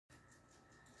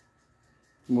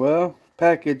Well,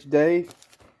 package day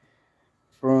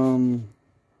from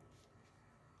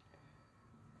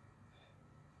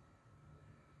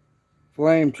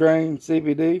Flame Train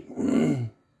CBD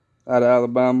out of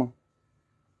Alabama.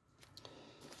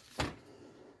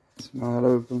 It's not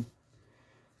open.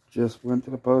 Just went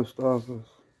to the post office.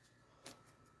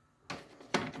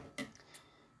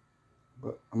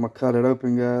 But I'm going to cut it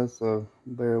open, guys, so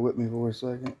bear with me for a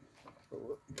second.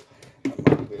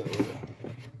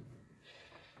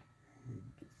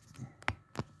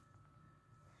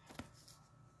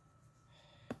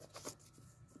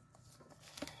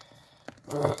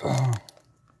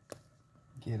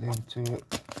 Get into it.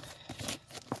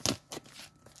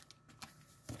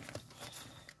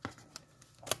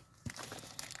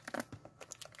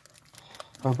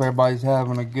 Hope everybody's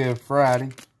having a good Friday.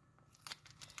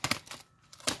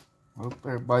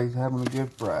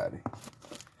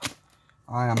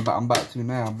 I'm about to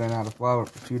now. I've been out of flower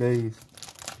for 2 days.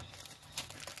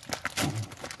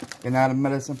 Been out of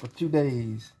medicine for 2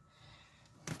 days.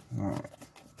 Alright.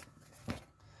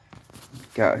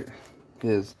 Got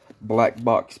his black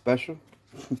box special.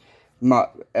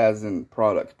 Not as in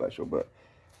product special, but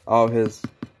all his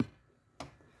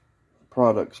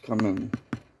products come in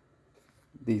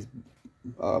these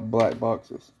black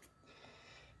boxes.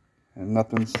 And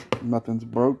nothing's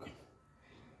broke.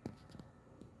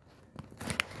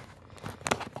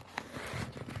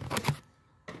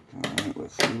 Alright,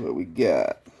 let's see what we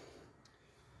got.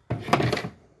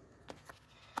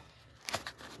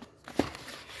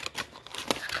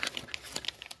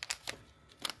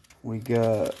 We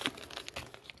got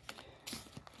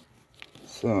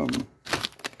some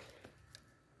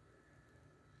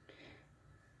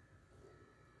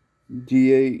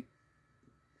G8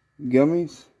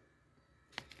 gummies.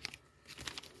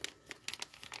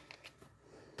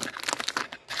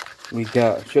 We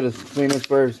got, should have seen this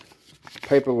first,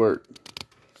 paperwork.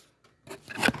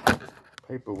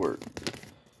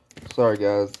 Sorry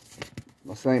guys,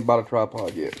 I ain't bought a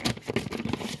tripod yet.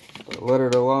 But letter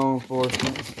to law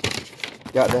enforcement.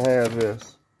 Got to have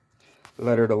this.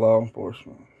 Letter to law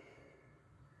enforcement.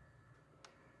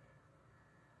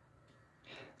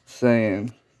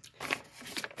 Saying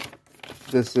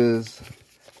this is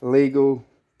legal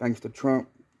thanks to Trump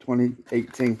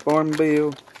 2018 Farm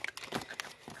Bill.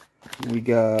 I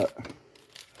got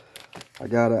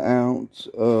an ounce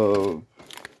of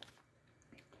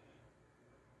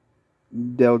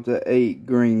Delta 8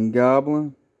 Green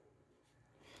Goblin.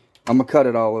 I'm going to cut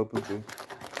it all open too.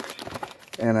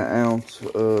 And an ounce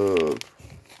of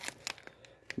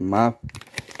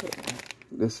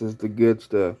this is the good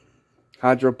stuff.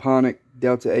 Hydroponic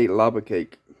Delta 8 Lava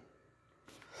Cake.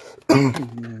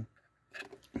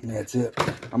 That's it.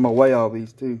 I'm going to weigh all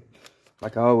these too,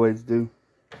 like I always do.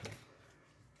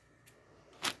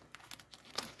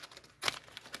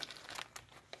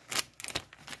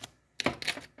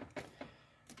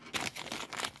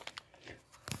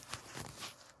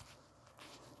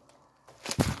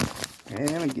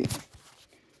 And again.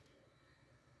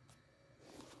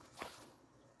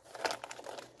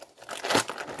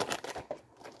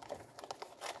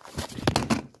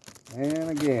 And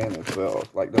again, it fell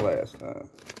off like the last time.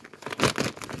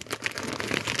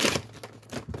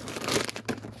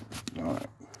 Alright.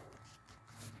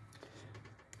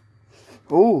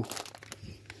 Ooh.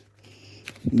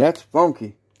 That's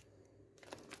funky.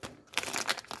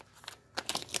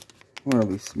 One of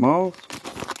these smalls?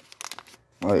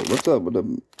 Like, what's up with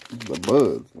the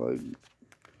buds? Like,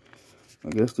 I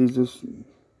guess these just...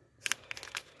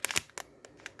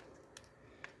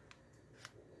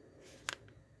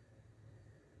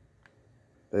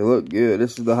 They look good.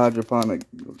 This is the hydroponic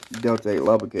Delta 8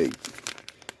 Lava Cake.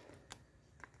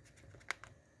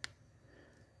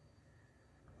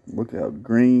 Look how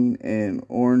green and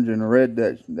orange and red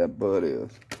that bud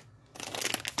is.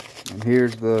 And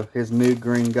here's his new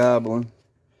Green Goblin.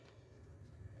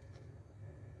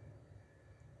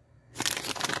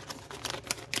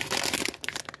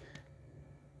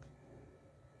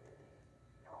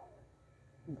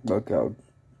 Look how...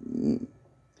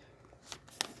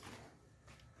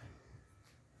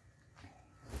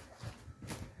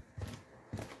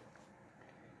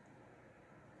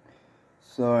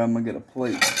 Sorry, I'm gonna get a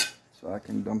plate so I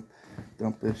can dump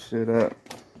this shit up.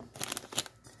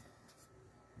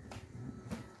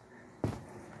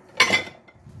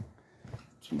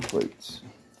 Two plates.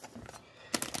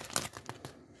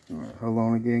 Alright, hold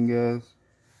on again, guys.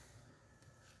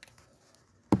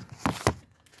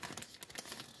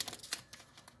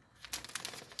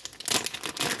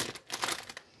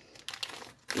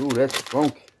 Ooh, that's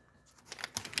funky.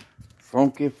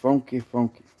 Funky.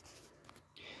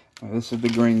 Now, this is the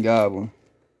Green Goblin.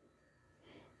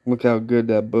 Look how good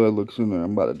that bud looks in there.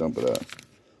 I'm about to dump it out.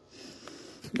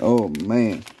 Oh,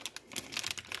 man.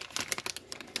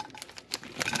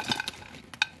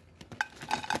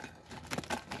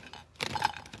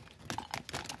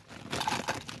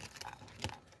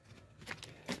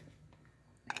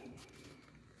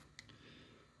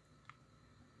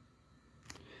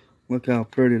 Look how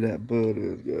pretty that bud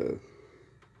is, guys.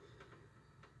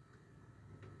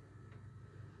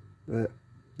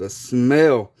 The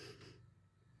smell.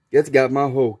 It's got my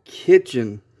whole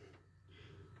kitchen.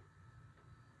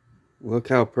 Look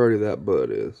how pretty that bud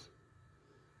is.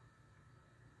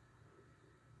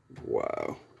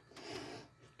 Wow.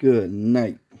 Good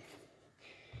night.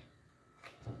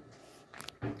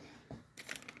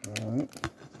 Alright.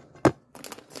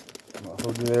 I'll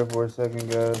hold you there for a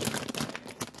second, guys.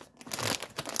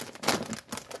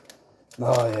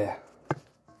 Oh, yeah.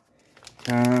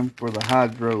 Time for the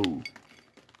hydro.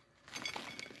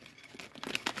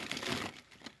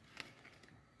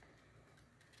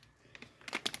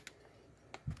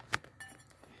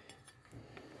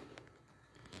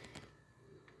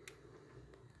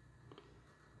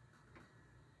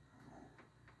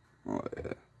 Oh,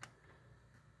 yeah.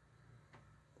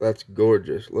 That's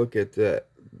gorgeous. Look at that.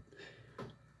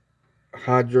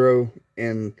 Hydro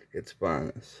in its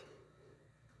finest.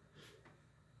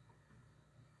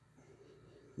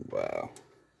 Wow.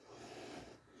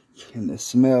 And the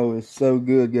smell is so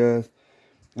good, guys.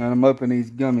 And I'm opening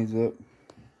these gummies up.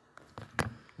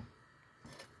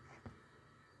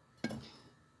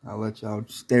 I'll let y'all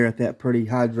stare at that pretty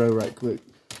hydro right quick.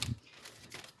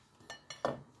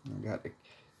 I got to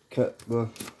cut the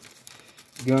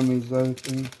gummies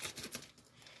open.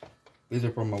 These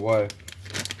are from my wife.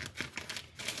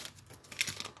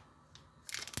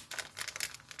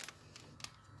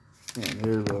 And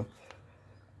here's the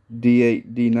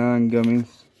D8, D9 gummies.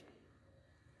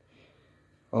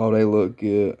 Oh, they look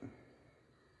good.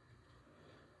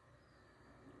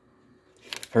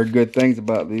 Heard good things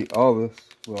about all this.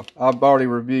 Well, I've already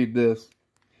reviewed this.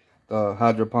 The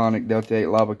hydroponic Delta 8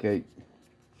 lava cake.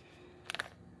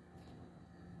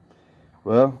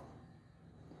 Well,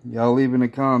 y'all leave in the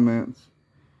comments.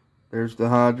 There's the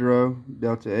Hydro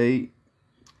Delta 8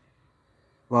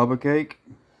 lava cake.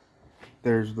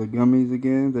 There's the gummies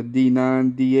again, the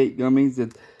D9, D8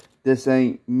 gummies. This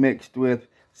ain't mixed with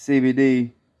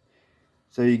CBD,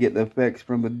 so you get the effects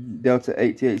from the Delta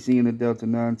 8 THC and the Delta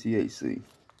 9 THC.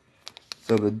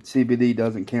 So the CBD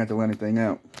doesn't cancel anything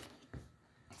out.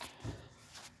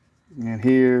 And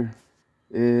here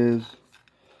is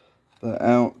the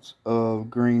ounce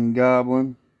of Green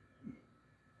Goblin.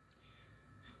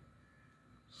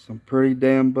 Some pretty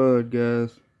damn bud,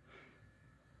 guys.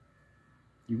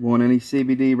 You want any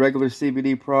CBD, regular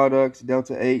CBD products,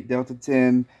 Delta 8, Delta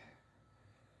 10,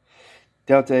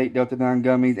 Delta 8, Delta 9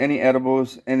 gummies, any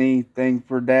edibles, anything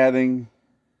for dabbing,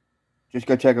 just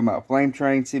go check them out.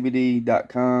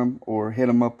 FlameTrainCBD.com or hit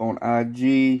them up on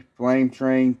IG,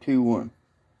 FlameTrain21.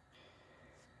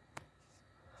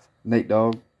 Nate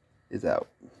Dogg is out.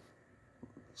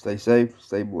 Stay safe,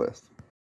 stay blessed.